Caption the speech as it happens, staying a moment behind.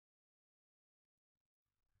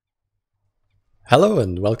Hello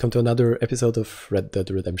and welcome to another episode of Red Dead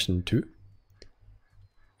Redemption 2.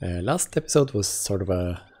 Last episode was sort of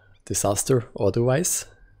a disaster audio-wise.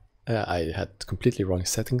 I had completely wrong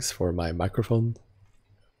settings for my microphone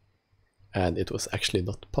and it was actually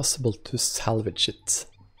not possible to salvage it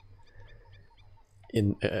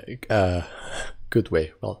in a good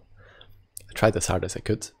way. Well, I tried as hard as I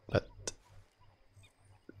could, but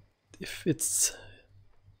if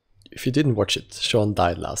you didn't watch it, Sean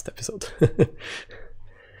died last episode.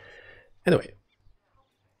 Anyway,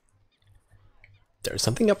 there's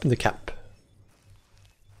something up in the camp,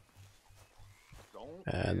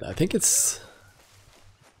 and I think it's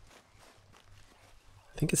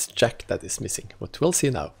Jack that is missing, but we'll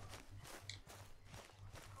see now.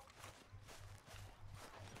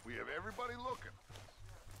 We have everybody looking.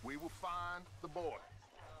 We will find the boy.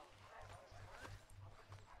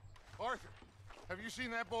 Arthur, have you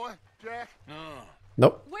seen that boy, Jack?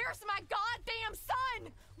 Nope. Where's my goddamn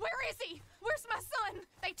son? Where is he? Where's my son?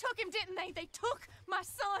 They took him, didn't they? They took my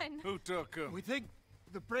son. Who took him? We think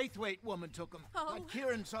the Braithwaite woman took him. Oh. But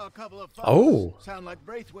Kieran saw a couple of Oh. sound like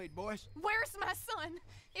Braithwaite boys. Where's my son?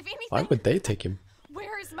 If anything, Why would they take him?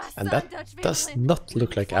 where is my son, And that Dutch does Vigilant? not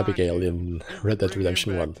look like Abigail in Red Dead Bring him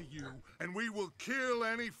Redemption back 1. to you, and we will kill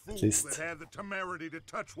any fool least- that had the temerity to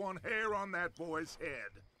touch one hair on that boy's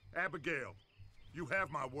head. Abigail, you have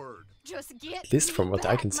my word. Just get At least from me what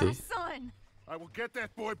I back can my see. son. I will get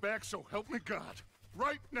that boy back, so help me God.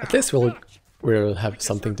 Right now. At least we'll have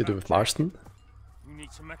something to do with Marston. You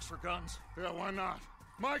need some extra guns? Yeah, why not?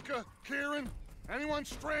 Micah, Kieran, anyone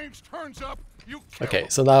strange turns up, you kill Okay, him.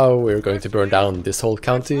 so now we're going to burn down this whole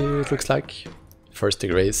county, it looks like. First the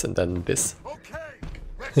Grays and then this. Okay,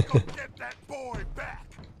 let's go get that boy back.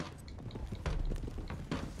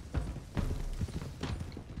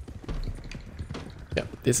 Yeah,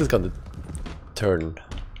 this is gonna turn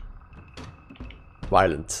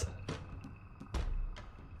violent.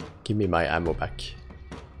 Give me my ammo back.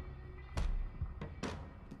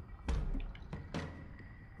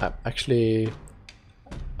 Actually,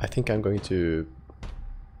 I think I'm going to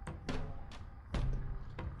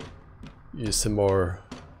use some more.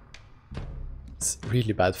 It's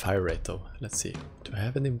really bad fire rate though. Let's see. Do I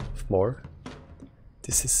have any more?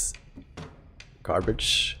 This is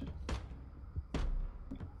garbage.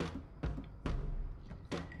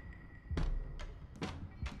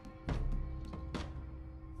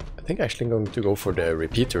 I think actually I'm going to go for the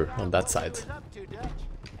repeater on that side.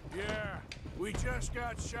 Yeah, we just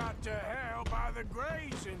got shot to hell by the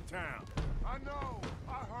Greys in town. I know,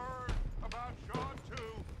 I heard about Sean too.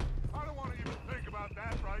 I don't want to even think about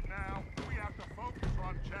that right now. We have to focus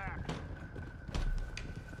on Jack.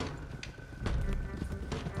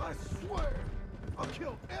 I swear, I'll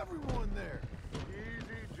kill everyone there.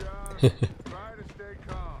 Easy, John. Try to stay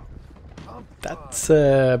calm. That's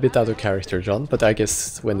a bit out of character, John, but I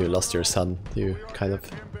guess when you lost your son, you We'll kind of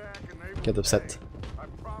get him back and they will get upset. pay. I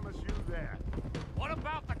promise you that. What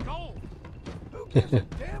about the gold? Who gives a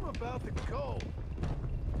damn about the gold?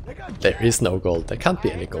 They got There Jack. is no gold, there can't be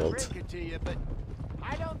I any hate to gold. break it to you, but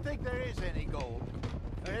I don't think there is any gold.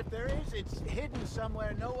 Or if there is, it's hidden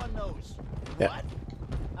somewhere no one knows. Yeah. What?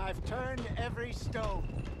 I've turned every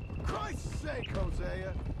stone. Christ's sake,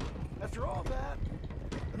 Hosea. After all that,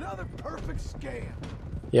 another perfect scam.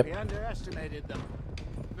 Yep. We underestimated them.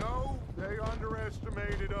 No, they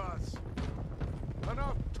underestimated us.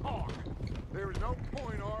 Enough talk. There is no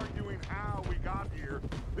point arguing how we got here.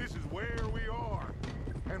 This is where we are.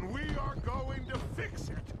 And we are going to fix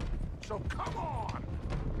it. So come on.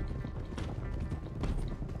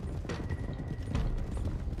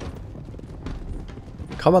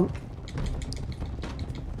 Come on.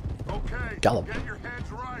 Okay, Gallop. get your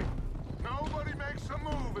heads right. Nobody makes a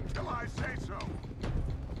move until I say so.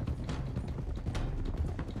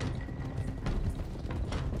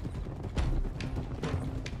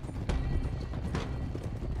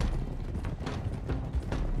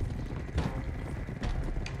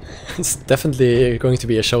 It's definitely going to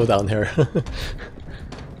be a showdown here.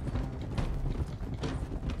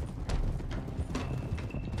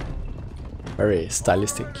 Very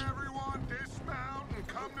stylistic. All right, everyone, dismount and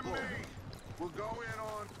come to me. We'll go in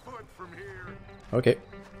on foot from here. Okay.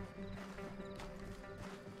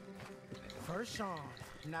 First Sean,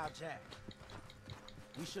 now Jack.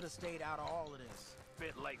 We should have stayed out of all of this.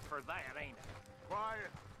 Bit late for that, ain't it?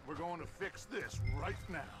 Quiet. We're going to fix this right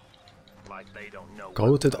now. Like they don't know.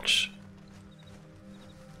 Go to Dutch.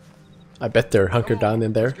 I bet they're hunkered Come on, down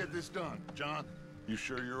in there. Let's get this done. John, you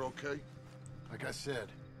sure you're okay? Like I said,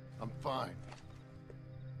 I'm fine.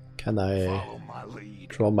 Can I Follow my lead.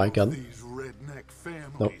 draw my gun? These redneck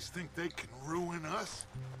families think they can ruin us. us?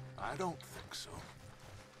 I don't think so.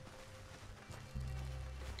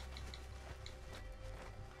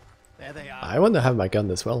 There they are. I want to have my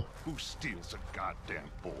gun as well. Who steals a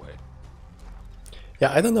goddamn boy?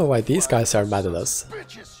 Yeah, I don't know why these guys are mad at us.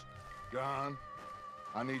 Bitches! Don,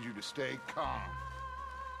 I need you to stay calm.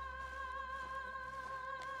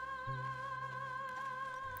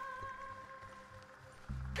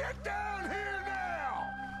 Get down here now!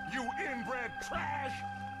 You inbred trash!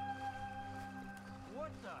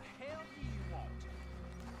 What the hell do you want?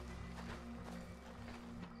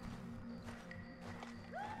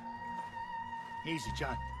 Easy,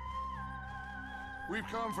 John. We've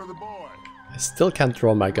come for the boy. I still can't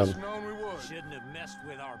draw my gun. Known we would. Shouldn't have messed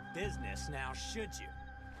with our business now, should you?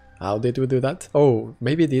 How did we do that? Oh,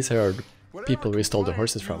 maybe these are the Whatever people we stole the complaint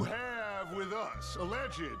horses from. You have with us,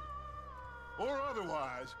 alleged or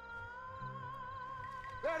otherwise,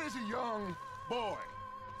 that is a young boy.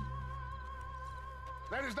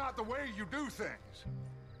 That is not the way you do things.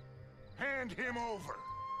 Hand him over.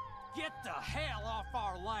 Get the hell off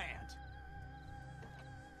our land!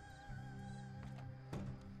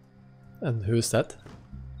 And who's that?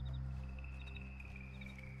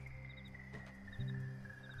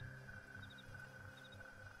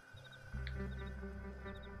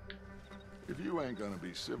 If you ain't gonna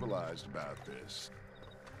be civilized about this.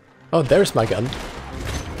 Oh, there's my gun.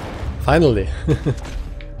 Finally.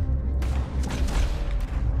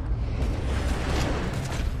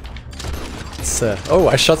 It's, oh,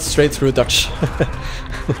 I shot straight through Dutch.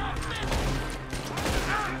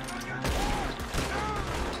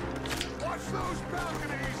 Watch those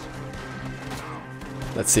balconies.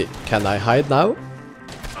 Let's see, can I hide now?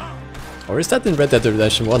 Or is that in Red Dead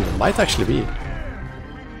Redemption 1? It might actually be.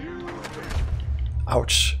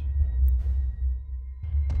 Ouch.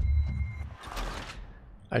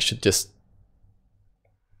 I should just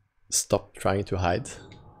stop trying to hide.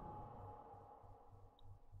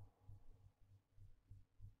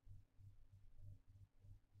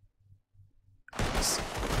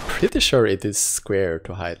 Pretty sure it is square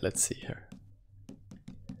to hide. Let's see here.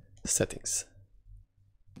 Settings.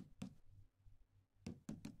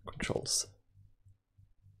 Controls.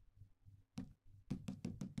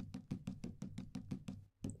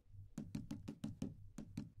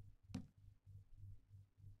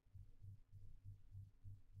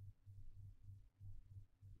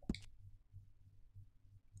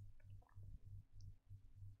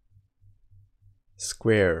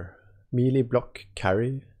 Square. Melee, block,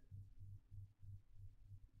 carry,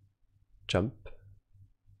 jump.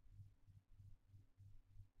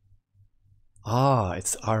 Ah,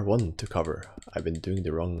 it's R1 to cover. I've been doing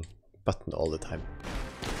the wrong button all the time.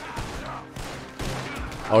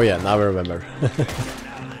 Oh yeah, now I remember.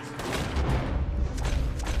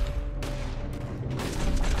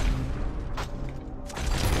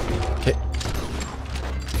 Okay.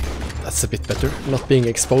 That's a bit better, not being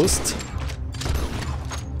exposed.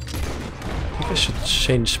 I should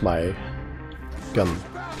change my gun.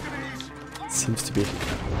 It seems to be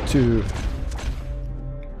too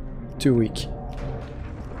weak.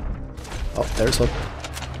 Oh, there's one.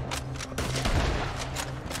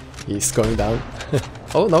 He's going down.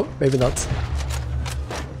 Oh no, maybe not.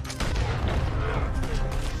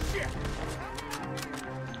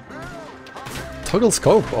 Toggle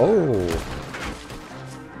scope. Oh.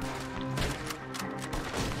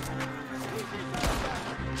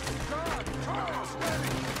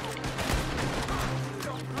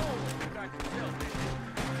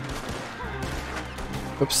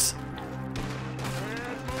 Oops.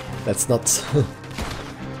 That's not...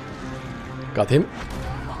 Got him.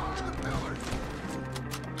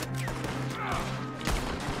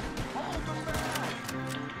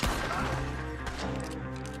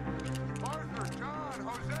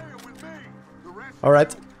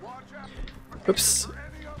 Alright. Oops.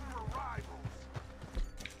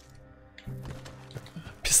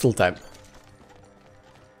 Pistol time.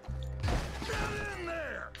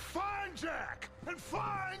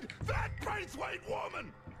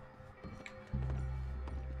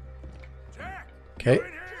 Okay.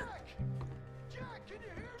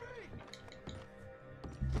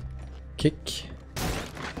 Kick.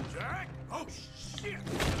 Oh, shit.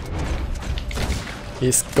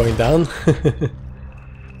 He's going down.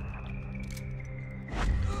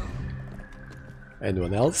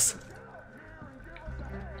 Anyone else?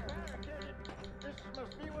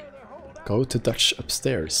 Go to Dutch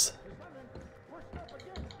upstairs.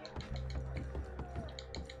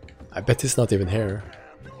 I bet he's not even here.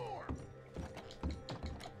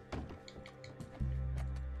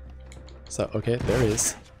 So, okay, there he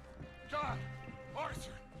is. John,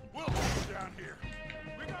 Arthur, we'll hold down here.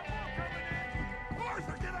 We got more coming in.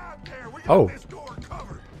 Oh, This door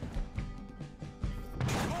covered.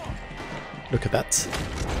 look at that.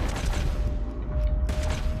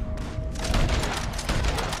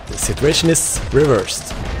 The situation is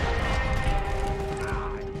reversed.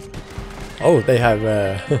 Oh, they have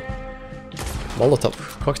Molotov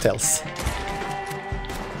cocktails.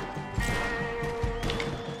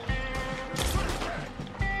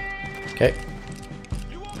 Okay.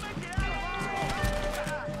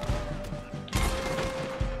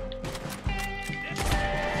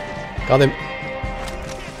 Got him.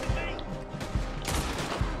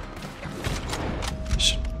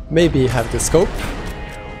 Should maybe have the scope.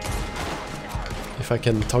 If I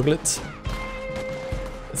can toggle it.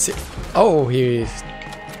 Let's see. Oh, he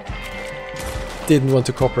didn't want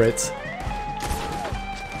to cooperate.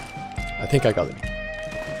 I think I got him.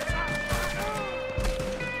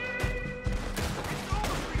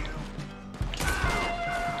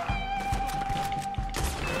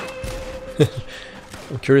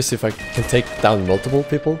 I'm curious if I can take down multiple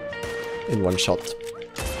people in one shot.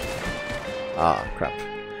 Ah, crap.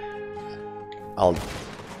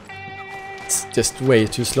 It's just way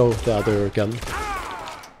too slow, the other gun.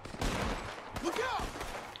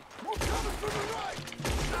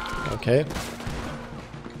 Okay.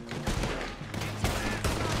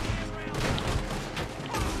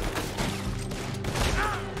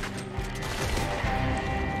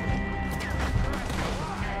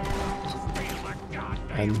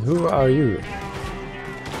 And who are you?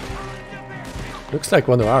 Looks like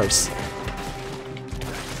one of ours.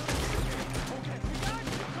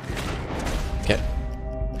 Okay.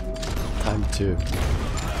 Time to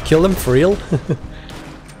kill him for real.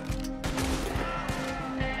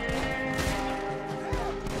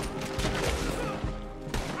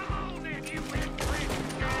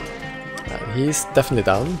 He's definitely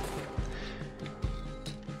down.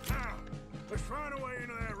 Let's find a way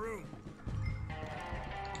into that room.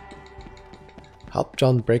 Help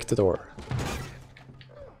John break the door.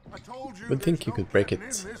 I told you. Would think you could break it.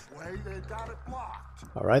 This way, they got it blocked.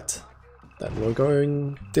 Alright, then we're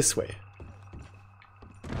going this way.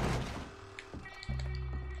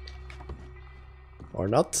 Or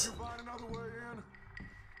not. Find another way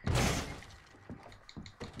in.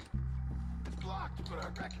 It's blocked, but I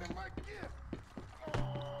reckon it might give.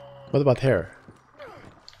 What about here?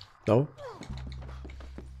 No?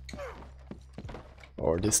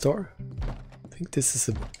 Or this door? I think this is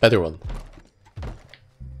a better one.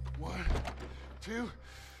 1, 2,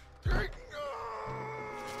 3.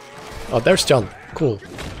 Oh, there's John. Cool.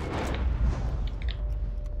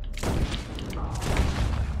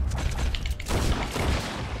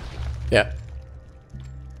 Yeah.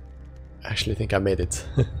 I actually think I made it.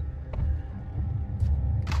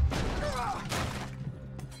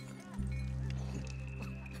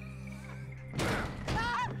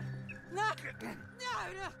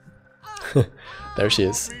 There she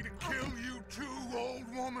is. Me to kill you too, old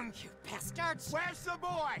woman. You bastards! Where's the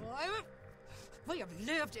boy? We have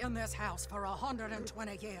lived in this house for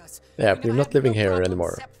 120 years. Yeah, We we're never not had living no here problem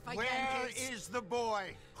anymore. except for Where Yankees. is the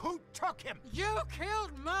boy? Who took him? You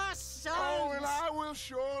killed my son! Oh, and I will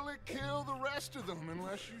surely kill the rest of them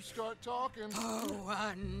unless you start talking. Oh,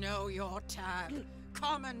 I know your type.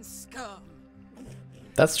 Common scum.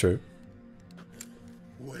 That's true.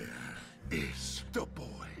 Where is the boy?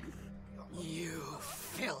 You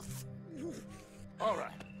filth. All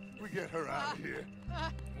right, we get her out of here.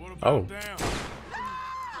 What about Oh. down?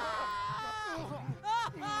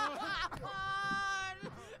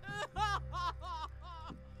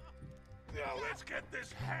 Now let's get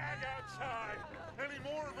this hag outside. Any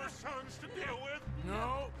more of her sons to deal with?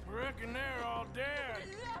 No, reckon they're all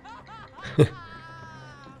dead.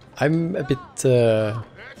 I'm a bit That's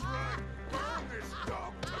right. Burn this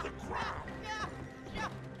dog to the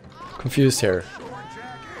ground. confused here.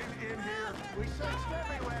 Jack in here. We searched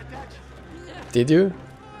everywhere, Dutch. Did you?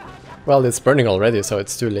 Well, it's burning already, so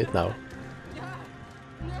it's too late now.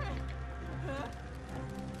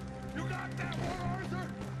 You got that one, Arthur?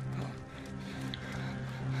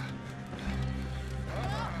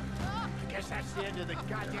 I guess that's the end of the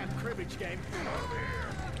goddamn cribbage game.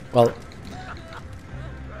 Well,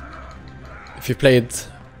 if you played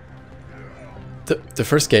the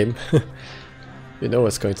first game, you know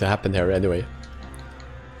what's going to happen here anyway.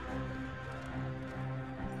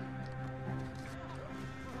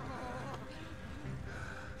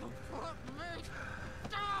 Put me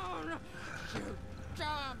down, you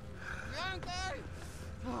dumb Yankee!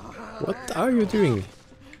 What are you doing?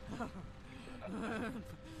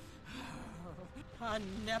 I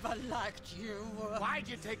never liked you. Why'd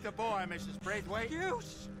you take the boy, Mrs. Braithwaite? You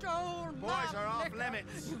stole my Boys are off liquor.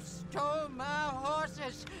 limits. You stole my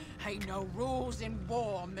horses. Ain't no rules in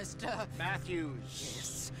war, mister.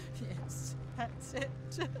 Matthews. Yes, that's it.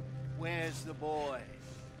 Where's the boy?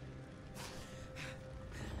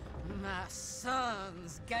 My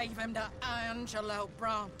sons gave him to Angelo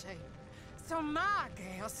Bronte. So my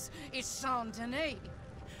guess is Saint Denis.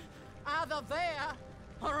 Either there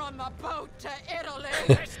or on the boat to Italy.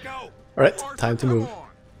 Let's go. Alright, time to move.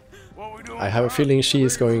 What we doing? I have a feeling she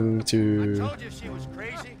is going to Told you she was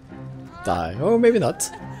crazy. die. Oh, maybe not.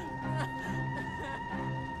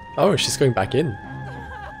 Oh, she's going back in.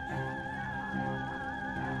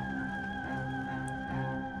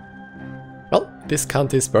 Well, this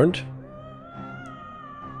county is burned.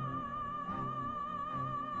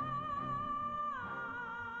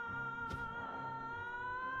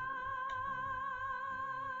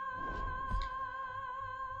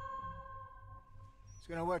 It's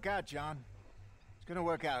gonna work out, John. It's gonna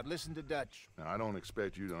work out. Listen to Dutch. Now, I don't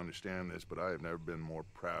expect you to understand this, but I have never been more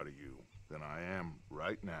proud of you than I am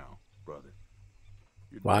right now, brother.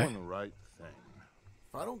 You're Why? doing the right thing.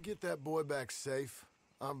 If I don't get that boy back safe,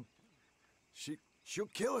 she'll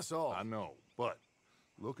kill us all. I know, but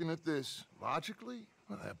looking at this logically,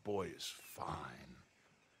 well, that boy is fine.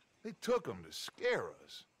 They took him to scare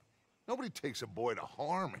us. Nobody takes a boy to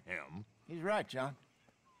harm him. He's right, John.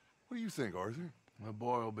 What do you think, Arthur? The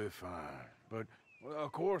boy will be fine. But, well,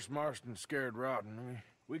 of course, Marston's scared rotten. I mean,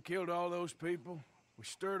 we killed all those people. We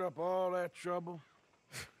stirred up all that trouble.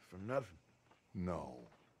 For nothing. No,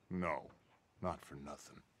 not for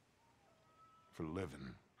nothing. For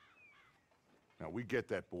living. Now, we get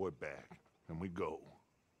that boy back, and we go.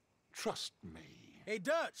 Trust me. Hey,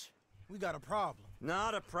 Dutch, we got a problem.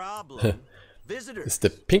 Not a problem. Visitors. It's the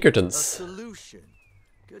A Pinkertons. solution.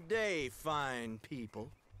 Good day, fine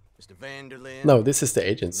people. Mr. Vanderlyn. No, this is the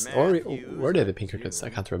agents. Or Matthews, were they the that's Pinkertons? you.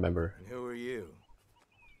 I can't remember. And who are you?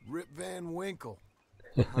 Rip Van Winkle.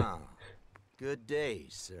 Huh. Good day,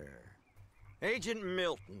 sir. Agent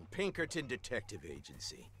Milton, Pinkerton Detective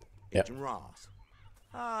Agency. Yep. Agent Ross.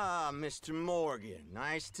 Ah, Mr. Morgan.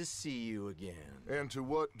 Nice to see you again. And to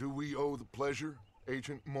what do we owe the pleasure,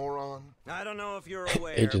 Agent Moron? I don't know if you're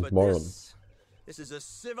aware, Agent but Moron. this is a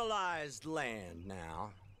civilized land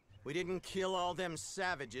now. We didn't kill all them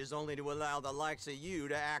savages only to allow the likes of you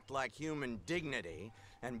to act like human dignity,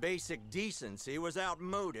 and basic decency was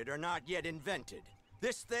outmoded or not yet invented.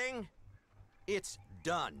 This thing, it's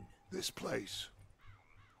done. This place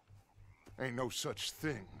ain't no such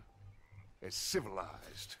thing as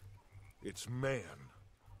civilized. It's man,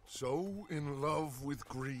 so in love with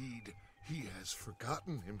greed, he has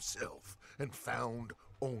forgotten himself and found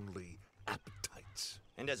only appetites.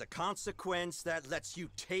 And as a consequence, that lets you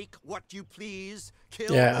take what you please,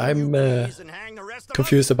 kill Yeah, who you I'm please, and hang the rest of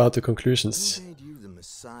confused us. about the conclusions. Who made you the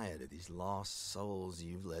messiah to these lost souls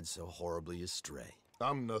you've led so horribly astray?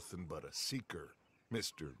 I'm nothing but a seeker,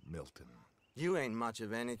 Mr. Milton. You ain't much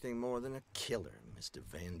of anything more than a killer, Mr.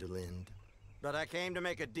 Vanderlyn. But I came to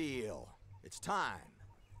make a deal. It's time.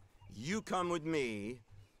 You come with me,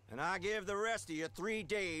 and I give the rest of you 3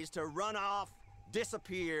 days to run off,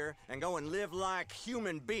 disappear, and go and live like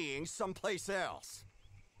human beings someplace else.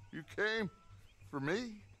 You came for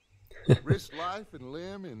me? Risk life and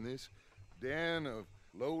limb in this den of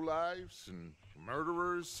lowlifes and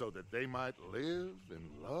murderers so that they might live and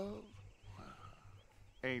love?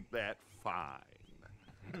 Ain't that fine?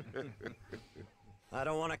 I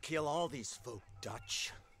don't want to kill all these folk,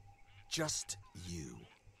 Dutch. Just you.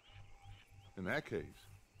 In that case,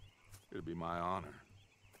 it'd be my honor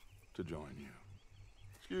to join you.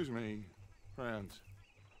 Excuse me, friends.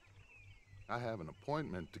 I have an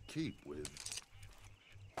appointment to keep with...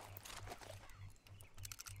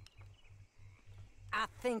 I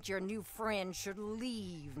think your new friend should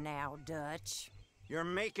leave now, Dutch. You're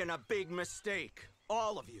making a big mistake.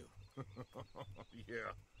 All of you.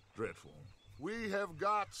 Yeah, dreadful. We have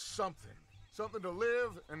got something. Something to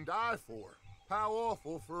live and die for. How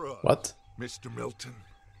awful for us. What? Mr. Milton,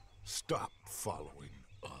 stop following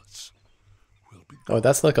us. We'll be Oh,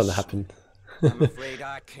 that's not gonna happen. I'm afraid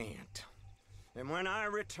I can't. And when I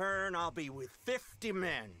return, I'll be with 50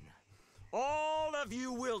 men. All of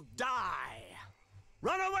you will die.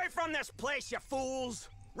 Run away from this place, you fools!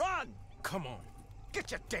 Run! Come on. Get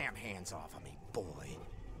your damn hands off of me, boy.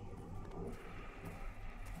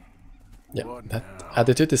 Yeah, What that now?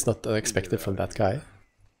 attitude is not expected from that guy.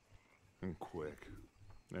 and quick.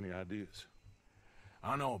 Any ideas?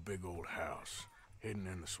 I know a big old house hidden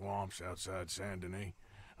in the swamps outside Saint Denis.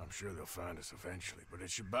 I'm sure they'll find us eventually, but it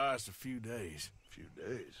should buy us a few days. A few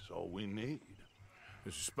days is all we need.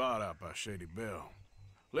 There's a spot out by Shady Bell.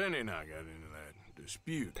 Linde and I got into that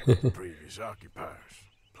dispute with the previous occupiers.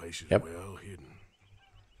 Place is well hidden.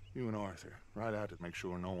 You and Arthur, ride out to make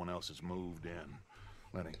sure no one else has moved in.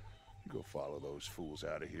 Lenny, you go follow those fools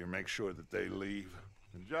out of here. Make sure that they leave.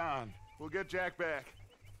 And John, we'll get Jack back,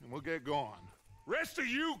 and we'll get going. Rest of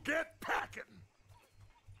you, get packing!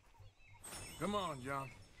 Come on, John.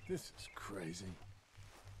 This is crazy.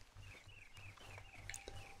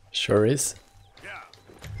 Sure is. Yeah,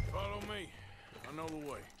 follow me. I know the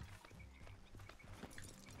way.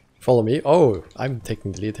 Follow me. Oh, I'm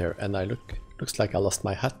taking the lead here, and looks like I lost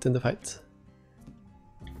my hat in the fight.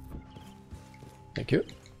 Thank you.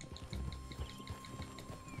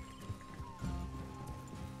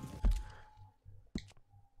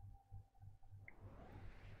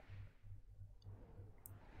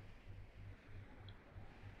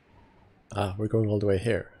 Ah, we're going all the way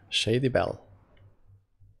here. Shady Bell.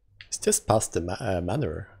 It's just past the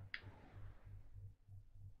manor.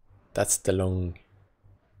 That's the long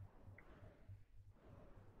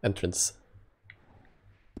entrance.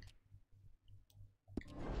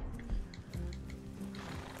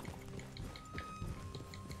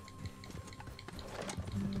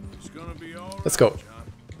 It's gonna be all Let's right, go.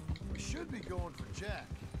 John. We should be going for Jack.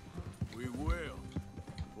 We will.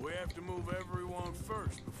 We have to move everyone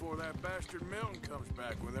first before that bastard Milton comes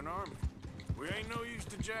back with an army. We ain't no use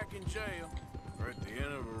to Jack in jail or at the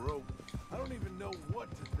end of a rope. I don't even know what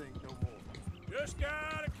to think no more. Just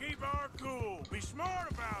gotta keep our cool. Be smart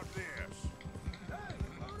about this. Hey,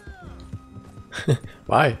 slow down!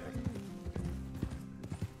 Why?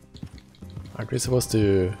 Aren't we supposed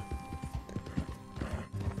to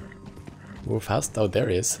move fast? Oh, there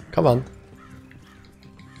he is. Come on.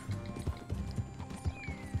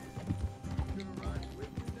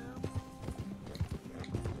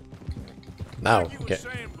 Now, Like you okay.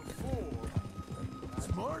 were saying before,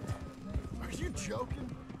 Smart? Are you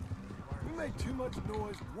joking? We made too much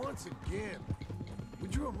noise once again. We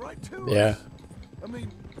drew him right to Yeah. us. I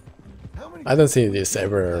mean, how many I don't see times this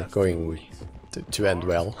have we ever passed going weeks? to end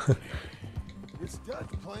well. It's Dutch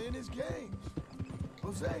playing his games.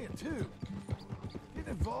 Hosea, too.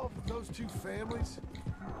 Getting involved with those two families.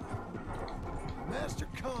 Master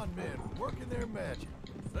con men working their magic.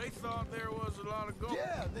 they thought there was a lot of gold.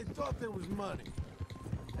 Yeah, they thought there was money.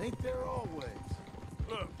 Ain't there always?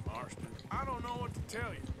 Look, Marston, I don't know what to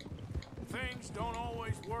tell you. Things don't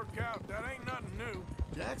always work out. That ain't nothing new.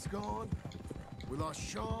 Jack's gone. We lost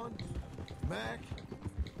Sean, Mac,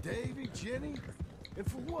 Davy, Jenny. And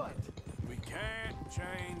for what? We can't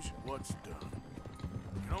change what's done.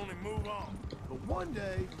 We can only move on. But one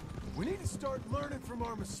day, we need to start learning from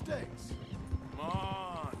our mistakes. Come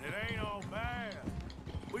on, it ain't all bad.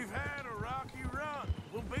 We've had a rocky run.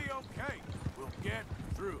 We'll be okay. We'll get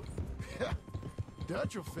through it.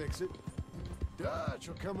 Dutch will fix it. Dutch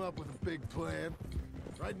will come up with a big plan.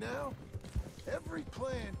 Right now, every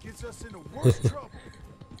plan gets us into worse trouble.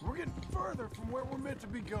 We're getting further from where we're meant to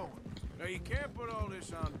be going. Now, you can't put all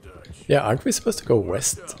this on Dutch. Yeah, aren't we supposed to go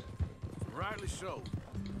West west? up. Rightly so.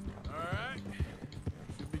 Alright?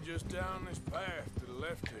 Should be just down this path to the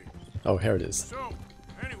left here. Oh, here it is. So,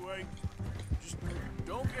 anyway, just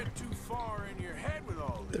don't get too far in your head with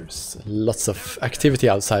all this. There's lots of activity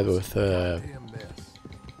outside with Damn mess.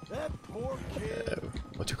 That poor kid.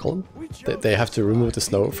 what do you call them? They have to remove the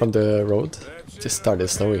snow from the road. Just started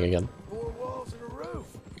snowing again. 4 walls and a roof.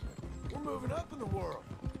 We're moving up in the world.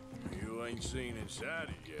 You ain't seen inside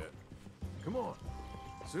it yet. Come on.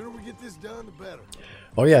 Sooner we get this done, the better.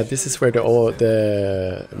 Oh yeah, this is where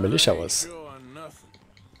the militia was. Sure on nothing.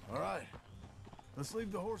 All right. Let's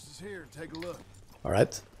leave the horses here and take a look. All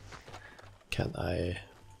right. Can I?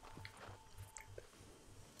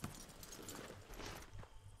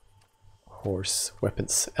 Horse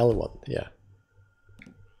weapons L1. Yeah.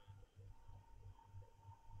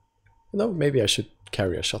 No, maybe I should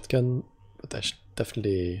carry a shotgun, but I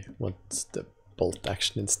definitely want the bolt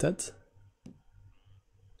action instead.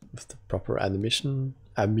 With the proper ammunition.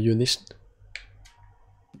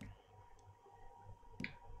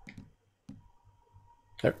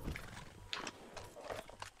 There.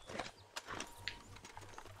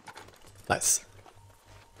 Nice.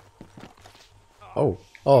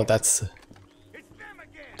 Oh, that's.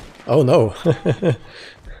 Oh no.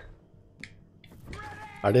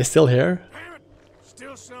 Are they still here? Damn it!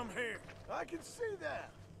 Still some here. I can see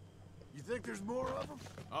that. You think there's more of them?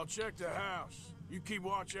 I'll check the house. You keep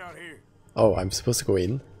watch out here. Oh, I'm supposed to go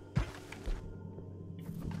in.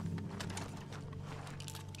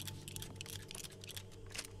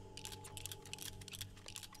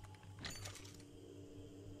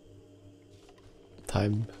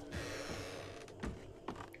 Time.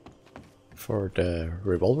 for the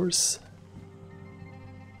revolvers.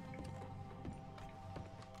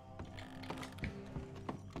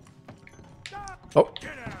 Oh!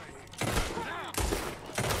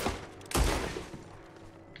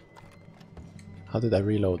 How did I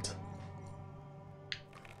reload?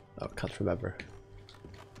 Oh, can't remember.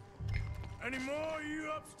 Any more of you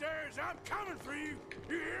upstairs? I'm coming for you.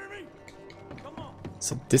 You hear me? Come on.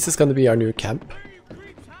 So this is gonna be our new camp.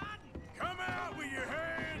 Come out with your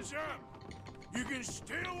hands up. You can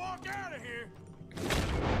still walk out of here.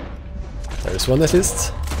 There's one at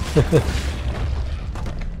least.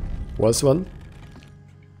 Was one.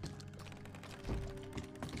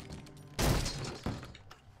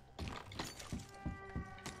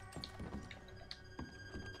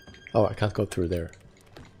 Oh, I can't go through there.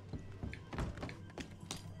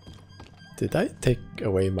 Did I take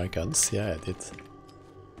away my guns? Yeah, I did.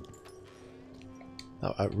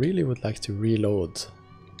 Now, I really would like to reload.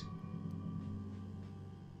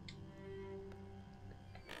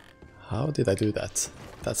 How did I do that?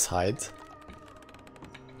 That's hide.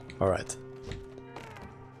 Alright.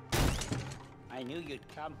 I knew you'd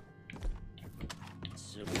come.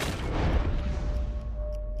 So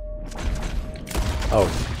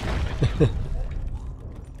Oh.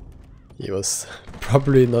 He was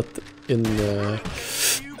probably not in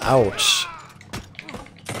ouch.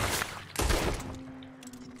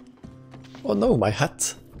 Oh no, my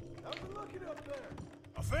hat.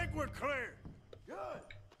 I think we're clear. Good.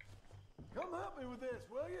 Come help me with this,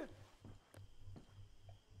 will you?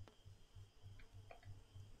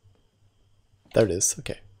 There it is,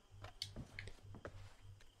 okay.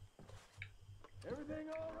 Everything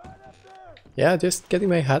all right up there? Yeah, just getting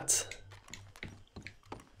my hat.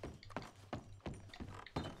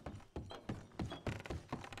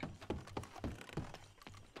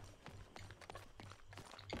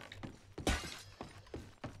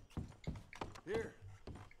 Here,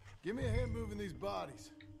 give me a hand moving these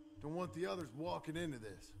bodies. Don't want the others walking into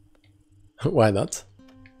this. Why not?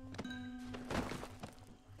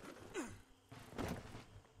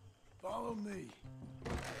 Follow me.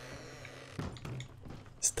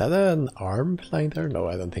 Is that an arm lying there? No,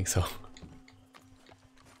 I don't think so.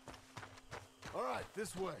 All right,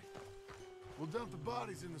 this way. We'll dump the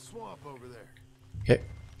bodies in the swamp over there. Okay.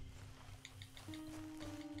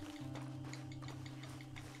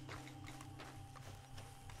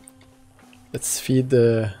 Let's feed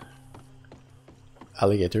the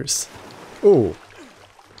alligators. Oh,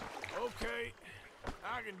 Okay,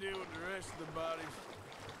 I can deal with the rest of the bodies.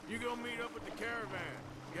 You go meet up with the caravan,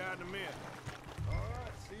 guide them in. All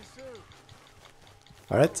right, see you soon.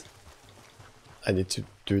 alright. I need to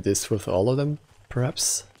do this with all of them,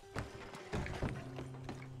 perhaps.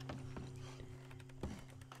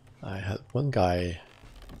 I had one guy.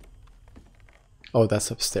 Oh,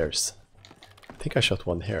 that's upstairs. I think I shot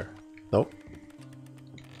one here. Nope.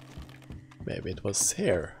 Maybe it was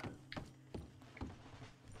here.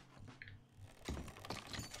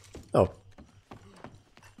 Oh.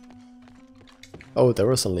 Oh, there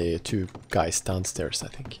was only two guys downstairs, I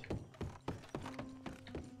think.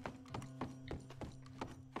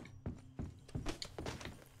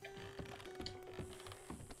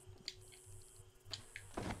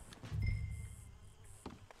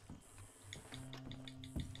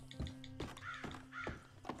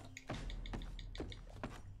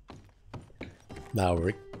 Now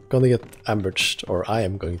we're gonna get ambushed, or I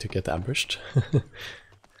am going to get ambushed.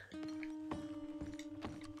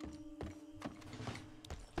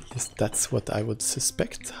 At least that's what I would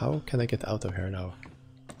suspect. How can I get out of here now?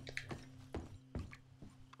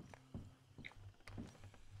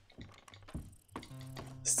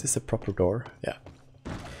 Is this a proper door? Yeah.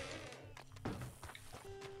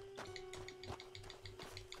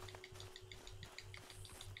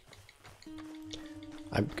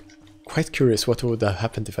 I'm quite curious what would have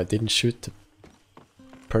happened if I didn't shoot the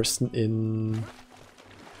person in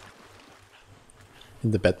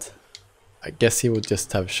the bed. I guess he would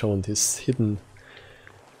just have shown his hidden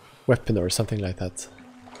weapon or something like that.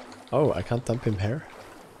 Oh, I can't dump him here?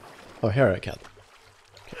 Oh, here I can.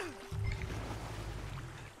 Okay.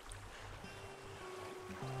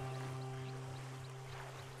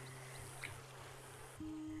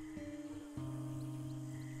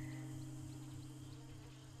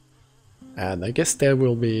 And I guess they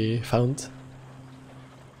will be found.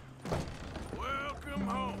 Welcome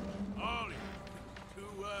home, all of you,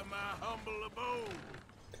 to my humble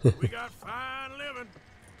abode. We got fine living.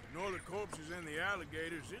 Ignore the corpses and the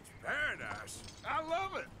alligators, it's paradise. I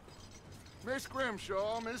love it. Miss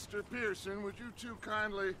Grimshaw, Mr. Pearson, would you two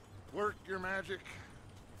kindly work your magic?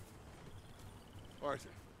 Arthur,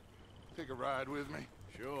 take a ride with me.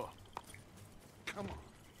 Sure. come on.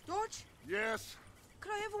 George, Yes?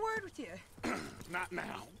 could I have a word with you? Not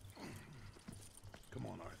now. Come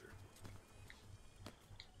on, Arthur.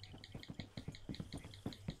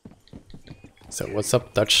 So what's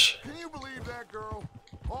up, Dutch? Can you believe that girl?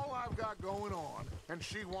 All I've got going on, and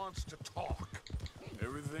she wants to talk.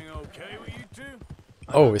 Everything okay with you two?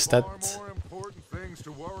 Oh, is that Far more important things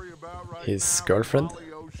to worry about right his now than girlfriend?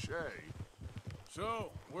 Molly O'Shea.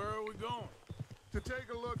 So, where are we going? To take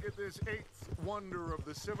a look at this eighth wonder of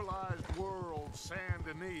the civilized world, Saint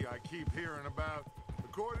Denis, I keep hearing about.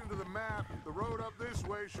 According to the map, the road up this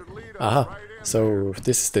way should lead us Aha, right in. so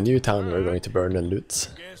this is the new town we're going to burn and loot.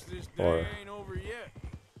 Guess this Or day ain't over yet.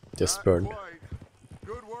 just Not burn. quite.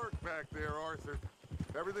 Good work back there, Arthur.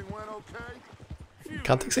 Everything went okay?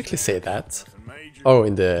 Can't exactly say that. Nothing major. Oh,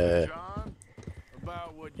 in the John,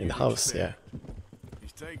 About what in you the house, said. yeah.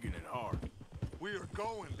 He's taking it hard. we are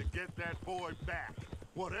going to get that boy back,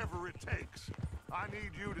 whatever it takes. I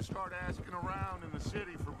need you to start asking around in the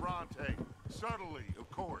city for Bronte. Subtly, of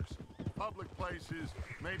course. Public places,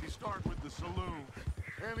 maybe start with the saloon.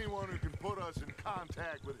 Anyone who can put us in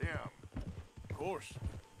contact with him. Of course.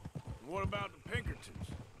 And what about the Pinkertons?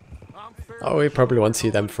 I'm fairly Oh, we probably sure won't see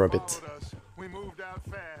them nobody for a bit. followed us. We moved out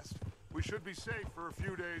fast. We should be safe for a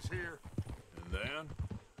few days here. And then?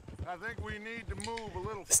 I think we need to move a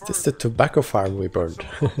little Is further. this the tobacco farm we burned?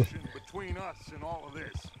 Some emotion between us and all of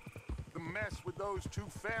this. The mess with those two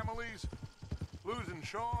families, losing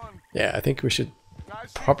Sean. Yeah, I think we should I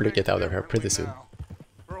see probably things get out of here pretty soon. differently now.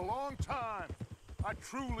 For a long time, I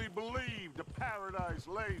truly believed a paradise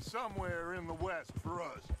lay somewhere in the West for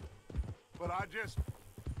us. But I just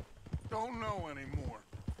don't know anymore.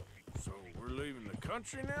 So we're leaving the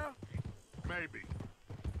country now? Maybe.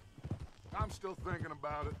 I'm still thinking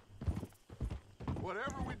about it.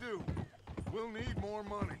 Whatever we do, we'll need more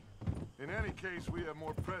money. In any case, we have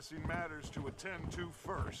more pressing matters to attend to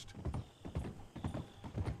first.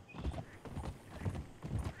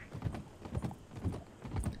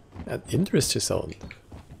 An industry zone.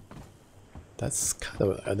 That's kind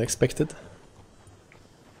of unexpected.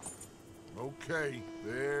 Okay,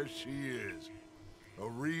 there she is. A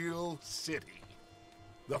real city.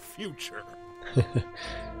 The future.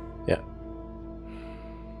 Yeah.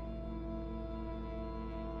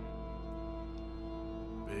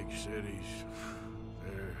 Big cities.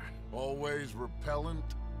 They're Always repellent.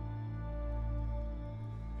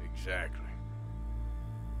 exactly.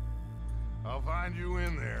 I'll find you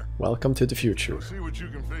in there. Welcome to the future. We'll see what you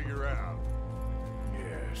can figure out.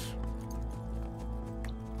 Yes.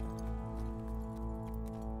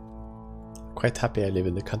 Quite happy I live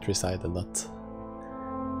in the countryside and not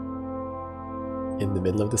in the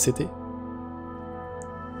middle of the city.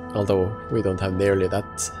 Although we don't have nearly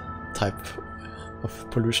that type of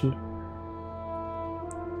pollution.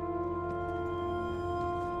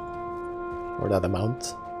 Or that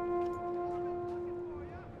amount.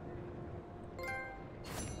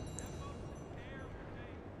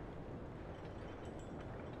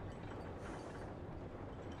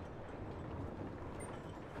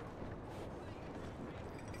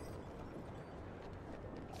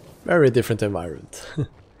 Very different environment.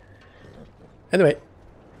 Anyway,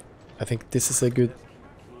 I think this is a good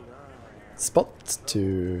spot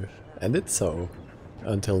to end it, so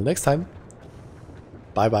until next time,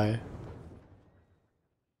 bye bye.